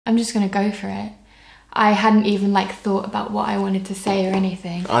I'm just gonna go for it. I hadn't even like thought about what I wanted to say or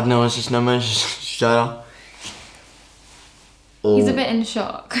anything. Għadna ma s nemmen xġara. He's a bit in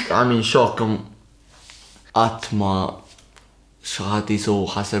shock. I'm in shock. Għatma xaħati su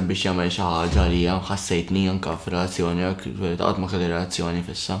ħaseb biex jagħmel xi ħaġa li ħassejtni anke f'relazzjoni għatma kelli relazzjoni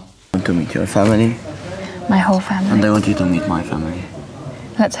fissa. I want to meet your family. My whole family. And I want you to meet my family.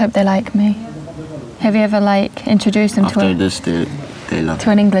 Let's hope they like me. Have you ever like introduced them After this, they love to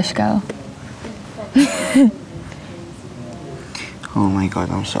an English girl? Oh my God,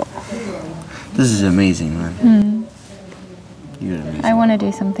 I'm so... This is amazing, man. You're amazing. I want to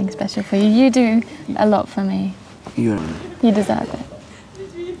do something special for you. You do a lot for me. You deserve it.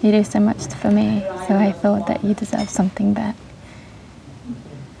 You do so much for me, so I thought that you deserve something back.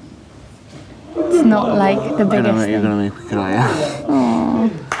 It's not like the biggest thing. You're gonna make me cry, yeah? Aww.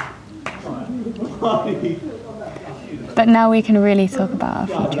 But now we can really talk about our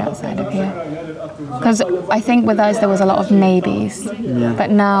future outside of here. Because I think with us there was a lot of maybes, but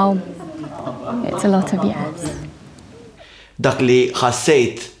now it's a lot of yes. Dak li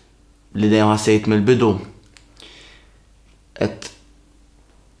ħassejt, li dejjem ħassejt mill-bidu, et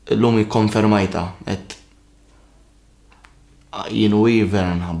l-lum jikkonfermajta, et jienu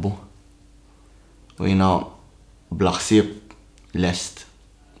vera nħabbu. U jina blaħsib lest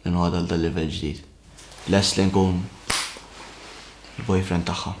li nħadal dal-level ġdid. Lest li nkun boyfriend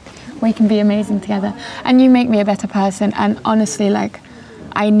taħħa. We can be amazing together. And you make me a better person. And honestly, like,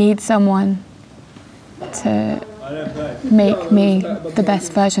 I need someone to make me the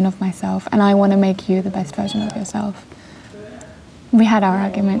best version of myself. And I want to make you the best version of yourself. We had our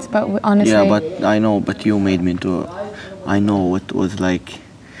arguments, but honestly... Yeah, but I know, but you made me into... I know what was like,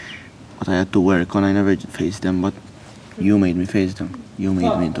 what I had to work on. I never faced them, but you made me face them. You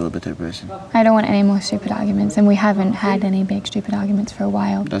made me into a better person. I don't want any more stupid arguments, and we haven't had any big stupid arguments for a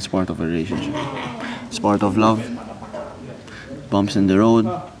while. That's part of a relationship. It's part of love. Bumps in the road.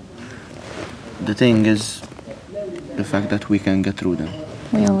 The thing is, the fact that we can get through them.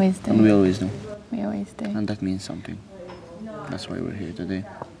 We always do. And we always do. We always do. And that means something. That's why we're here today.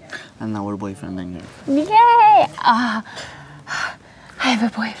 And now we're boyfriend and girlfriend. Yay! Ah, I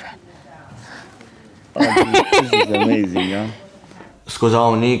have a boyfriend. Oh, this is amazing, yeah?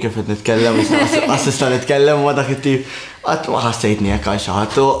 Skużawni kif qed nitkellem, assista nitkellem ma dak it-tip. Qatt ma ħassejtni hekk għal xi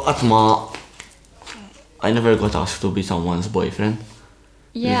ħadd, qatt ma I never got asked to be someone's boyfriend.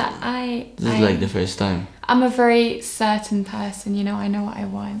 Yeah, This is like the first time. I'm a very certain person, you know, I know what I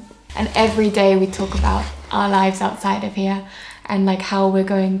want. And every day we talk about our lives outside of here and like how we're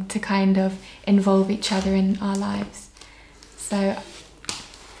going to kind of involve each other in our lives. So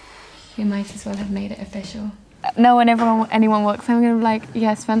we might as well have made it official. No, whenever anyone walks, I'm gonna be like,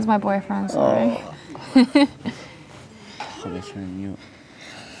 yeah, Sven's my boyfriend, sorry.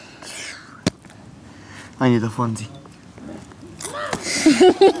 I need a Fonzie.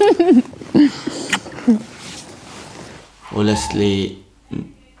 U lest li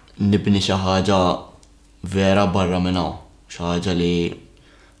nibni xi ħaġa vera barra minn hawn, xi ħaġa li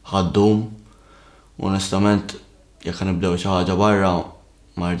ħaddum. Onestament, jekk nibdew xi ħaġa barra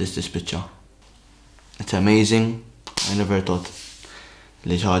ma rridx tispiċċa. It's amazing. I never thought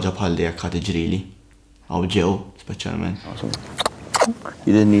li xi ħaġa bħal dik ħad tiġrili. Aw ġew, speċjalment.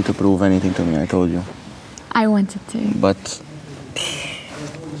 You didn't need to prove anything to me, I told you. I wanted to. But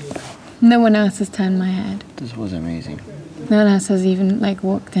no one else has turned my head. This was amazing. No one else has even like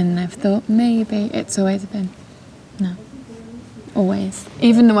walked in and I've thought maybe. It's always been no. Always.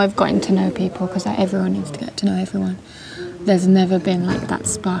 Even though I've gotten to know people, because everyone needs to get to know everyone. There's never been like that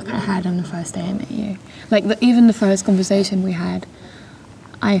spark I had on the first day I met you. Like even the first conversation we had,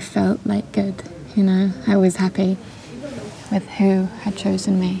 I felt like good, you know? I was happy with who had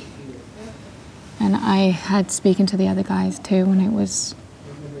chosen me. And I had spoken to the other guys too, and it was,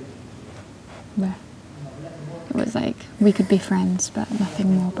 well, it was like, we could be friends, but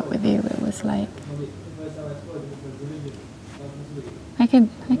nothing more. But with you, it was like, I could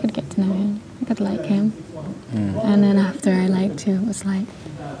get to know him, I could like him. And then after I liked you, it was like,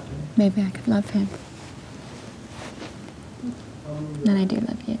 maybe I could love him. And I do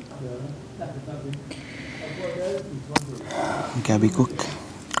love you. Gabby Cook,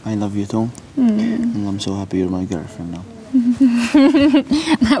 I love you too. And I'm so happy you're my girlfriend now.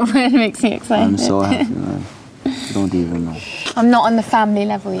 That word makes me excited. I'm so happy, man. You don't even know. I'm not on the family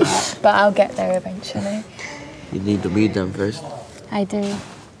level yet, but I'll get there eventually. You need to meet them first. I do.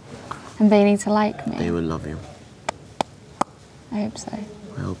 And they need to like me. They will love you. I hope so.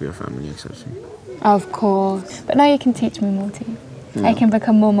 I hope your family accepts me. Of course. But now you can teach me Maltese. Yeah. I can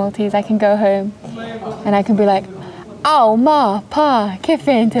become more Maltese. I can go home and I can be like, Oh, ma, pa, كيف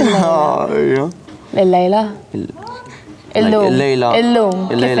انت الليلة؟ ايوه الليلة. اللوم. الليلة. اللوم.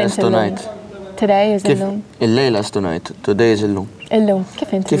 كيف الليلة انت is اللوم؟ tonight. Today is كيف اللوم. الليلة is tonight. Today is اللوم. اللوم.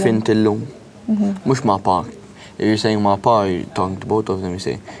 كيف انت كيف اللوم؟ انت اللوم؟ مش مع با. If you're saying مع pa, you're talking to both of them, you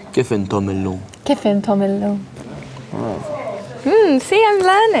say كيف انتم اللوم. كيف انتم اللوم? See, I'm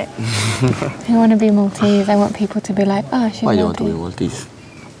learning. I want to be Maltese. I want people to be like, oh, she's Why do Maltese. you want to be Maltese?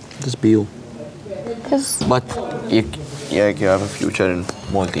 Just be you. Because But you have a future in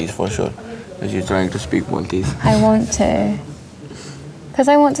Maltese for sure. Because you're trying to speak Maltese. I want to. Because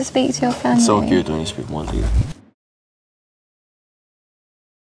I want to speak to your family. It's so cute when you speak Maltese.